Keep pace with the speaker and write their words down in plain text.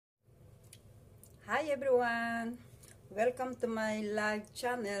Hi everyone! Welcome to my live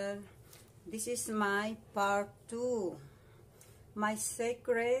channel. This is my part 2. My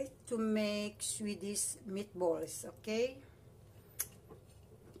secret to make Swedish meatballs, okay?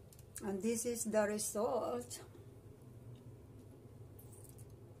 And this is the result.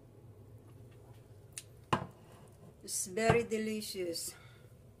 It's very delicious.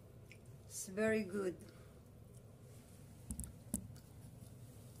 It's very good.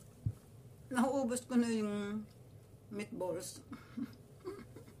 Nauubos ko na yung meatballs.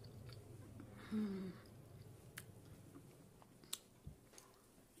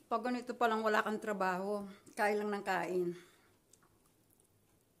 Pag ganito palang wala kang trabaho, kain lang ng kain.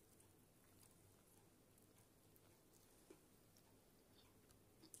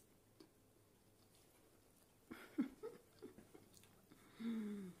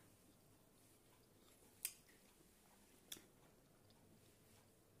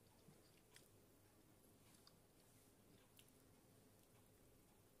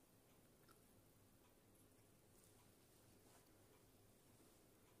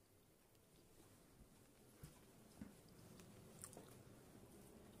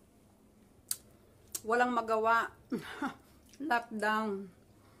 Walang magawa. Lockdown.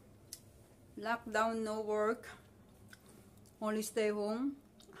 Lockdown, no work. Only stay home.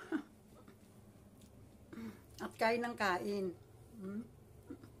 At kain ng kain.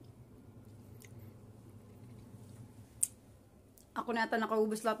 Ako na ata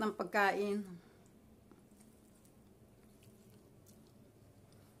nakaubos lahat ng pagkain.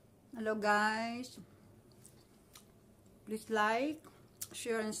 Hello guys. Please like,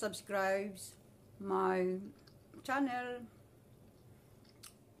 share, and subscribe my channel.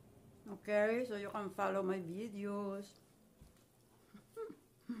 Okay, so you can follow my videos.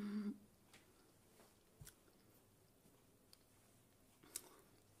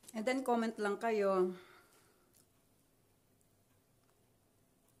 And then comment lang kayo.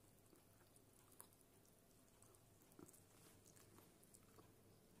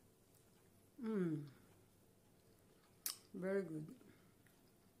 Very good.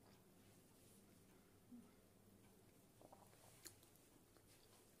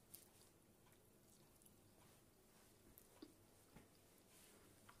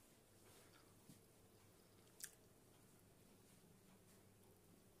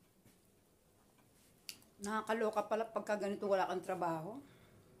 Nakakaloka pala pagka ganito wala kang trabaho.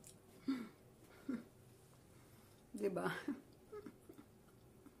 Diba?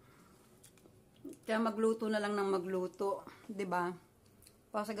 Kaya magluto na lang ng magluto. Diba?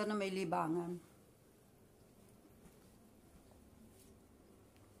 Para sa ganun may libangan.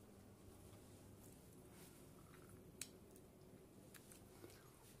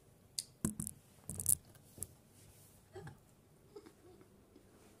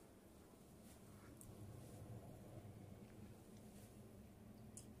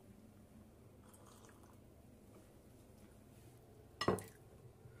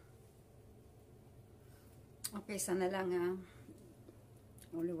 Okay, sana lang ha.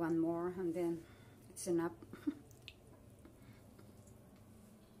 Only one more and then it's enough.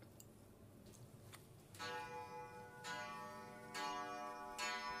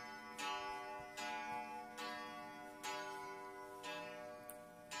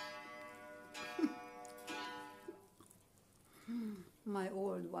 My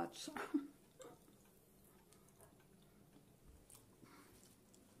old watch.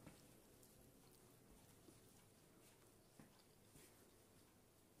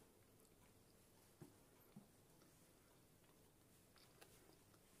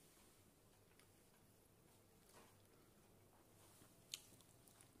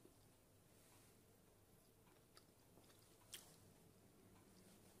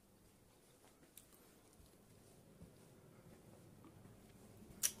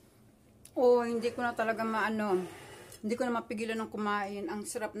 Oh, hindi ko na talaga hindi ko na mapigilan ng kumain. Ang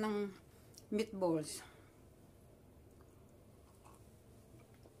sarap ng meatballs.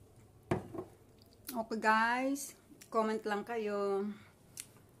 Okay guys, comment lang kayo.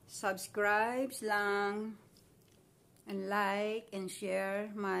 Subscribe lang. And like and share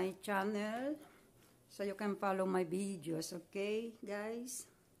my channel. So you can follow my videos. Okay guys?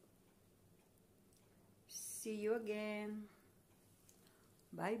 See you again.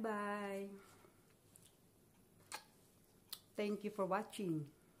 Bye-bye. Thank you for watching.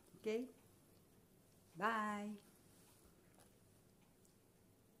 Okay? Bye.